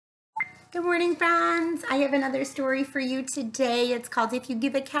Good morning, friends. I have another story for you today. It's called If You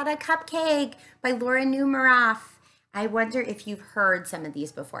Give a Cat a Cupcake by Laura Numeroff. I wonder if you've heard some of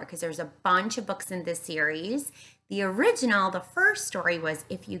these before because there's a bunch of books in this series. The original, the first story was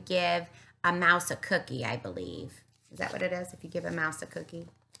If You Give a Mouse a Cookie, I believe. Is that what it is? If you give a mouse a cookie?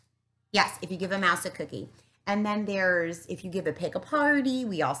 Yes, If You Give a Mouse a Cookie. And then there's If You Give a Pig a Party.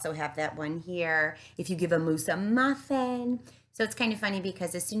 We also have that one here. If You Give a Moose a Muffin. So it's kind of funny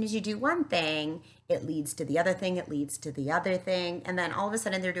because as soon as you do one thing, it leads to the other thing, it leads to the other thing, and then all of a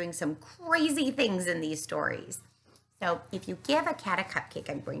sudden they're doing some crazy things in these stories. So If You Give a Cat a Cupcake,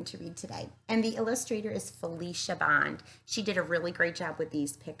 I'm going to read today. And the illustrator is Felicia Bond. She did a really great job with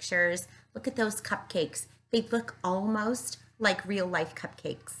these pictures. Look at those cupcakes. They look almost like real life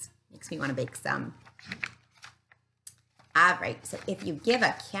cupcakes. Makes me want to bake some. All right, so if you give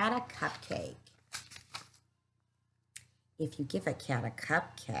a cat a cupcake, if you give a cat a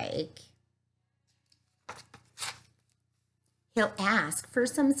cupcake, he'll ask for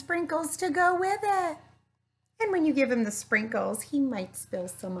some sprinkles to go with it. And when you give him the sprinkles, he might spill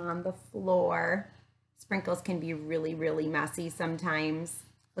some on the floor. Sprinkles can be really, really messy sometimes.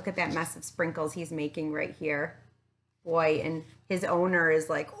 Look at that mess of sprinkles he's making right here. Boy, and his owner is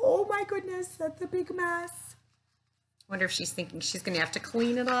like, oh my goodness, that's a big mess. Wonder if she's thinking she's going to have to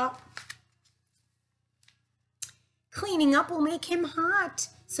clean it up. Cleaning up will make him hot,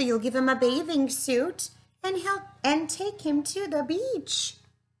 so you'll give him a bathing suit and take him to the beach.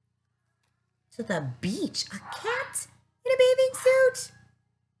 To the beach? A cat in a bathing suit?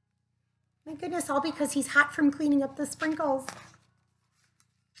 My goodness, all because he's hot from cleaning up the sprinkles.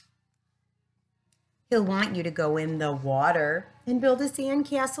 He'll want you to go in the water and build a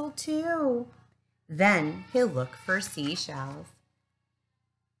sandcastle too. Then he'll look for seashells.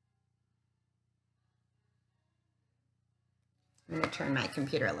 I'm going to turn my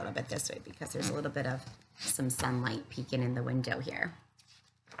computer a little bit this way because there's a little bit of some sunlight peeking in the window here.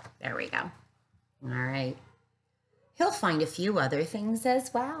 There we go. All right. He'll find a few other things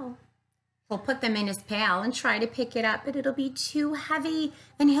as well. He'll put them in his pail and try to pick it up, but it'll be too heavy,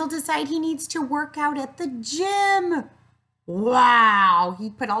 and he'll decide he needs to work out at the gym. Wow, he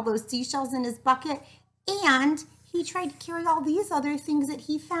put all those seashells in his bucket, and he tried to carry all these other things that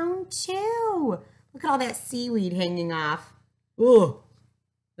he found too. Look at all that seaweed hanging off. Oh,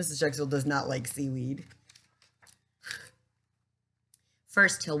 Mrs. Drexel does not like seaweed.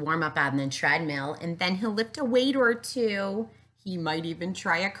 First, he'll warm up on the treadmill, and then he'll lift a weight or two. He might even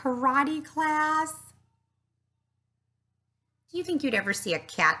try a karate class. Do you think you'd ever see a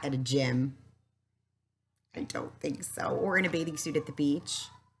cat at a gym? I don't think so. Or in a bathing suit at the beach?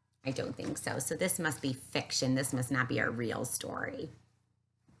 I don't think so. So this must be fiction. This must not be a real story.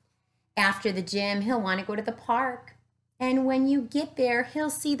 After the gym, he'll want to go to the park. And when you get there,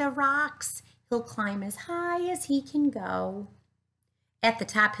 he'll see the rocks. He'll climb as high as he can go. At the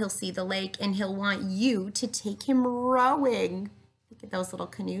top, he'll see the lake, and he'll want you to take him rowing. Look at those little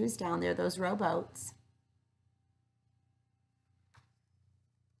canoes down there, those rowboats.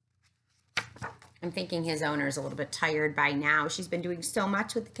 I'm thinking his owner's a little bit tired by now. She's been doing so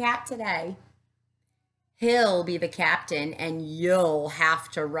much with the cat today. He'll be the captain, and you'll have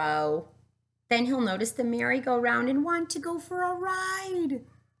to row. Then he'll notice the merry-go-round and want to go for a ride.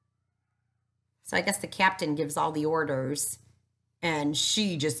 So I guess the captain gives all the orders, and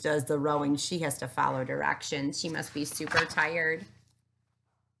she just does the rowing. She has to follow directions. She must be super tired.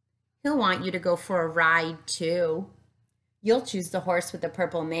 He'll want you to go for a ride, too. You'll choose the horse with the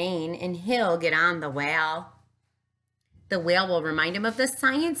purple mane, and he'll get on the whale. The whale will remind him of the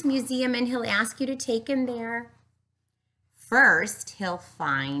science museum, and he'll ask you to take him there. First, he'll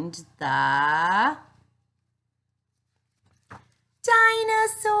find the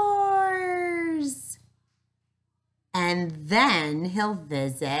dinosaurs. And then he'll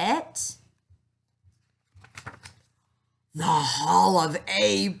visit the Hall of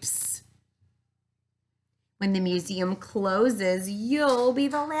Apes. When the museum closes, you'll be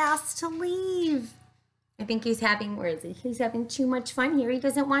the last to leave. I think he's having, where is he? He's having too much fun here. He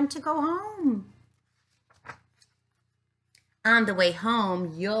doesn't want to go home. On the way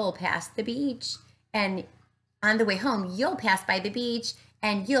home, you'll pass the beach. And on the way home, you'll pass by the beach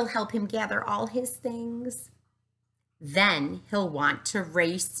and you'll help him gather all his things. Then he'll want to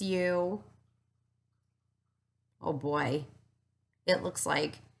race you. Oh boy, it looks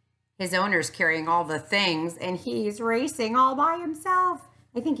like his owner's carrying all the things and he's racing all by himself.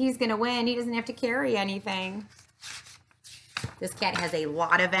 I think he's gonna win. He doesn't have to carry anything. This cat has a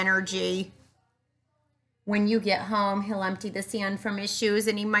lot of energy. When you get home, he'll empty the sand from his shoes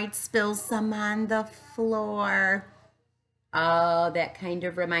and he might spill some on the floor. Oh, that kind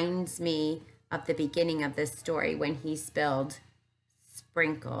of reminds me of the beginning of this story when he spilled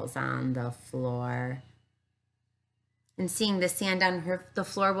sprinkles on the floor. And seeing the sand on the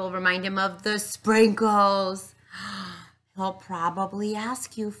floor will remind him of the sprinkles. He'll probably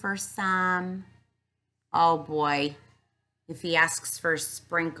ask you for some. Oh boy, if he asks for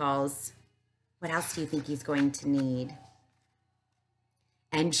sprinkles, what else do you think he's going to need?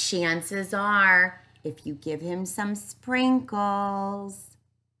 And chances are, if you give him some sprinkles,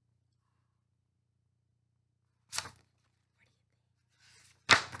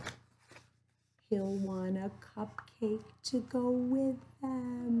 he'll want a cupcake to go with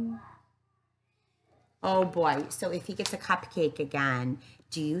them. Oh boy, so if he gets a cupcake again,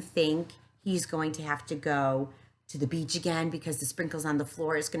 do you think he's going to have to go to the beach again because the sprinkles on the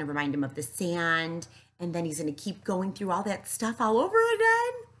floor is going to remind him of the sand, and then he's going to keep going through all that stuff all over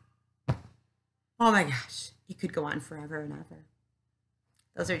again? Oh my gosh, it could go on forever and ever.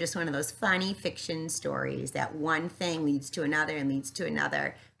 Those are just one of those funny fiction stories that one thing leads to another and leads to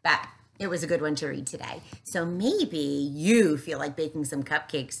another. But it was a good one to read today. So maybe you feel like baking some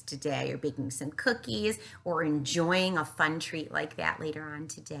cupcakes today or baking some cookies or enjoying a fun treat like that later on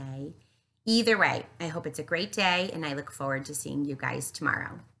today. Either way, I hope it's a great day and I look forward to seeing you guys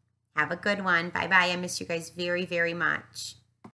tomorrow. Have a good one. Bye-bye. I miss you guys very, very much.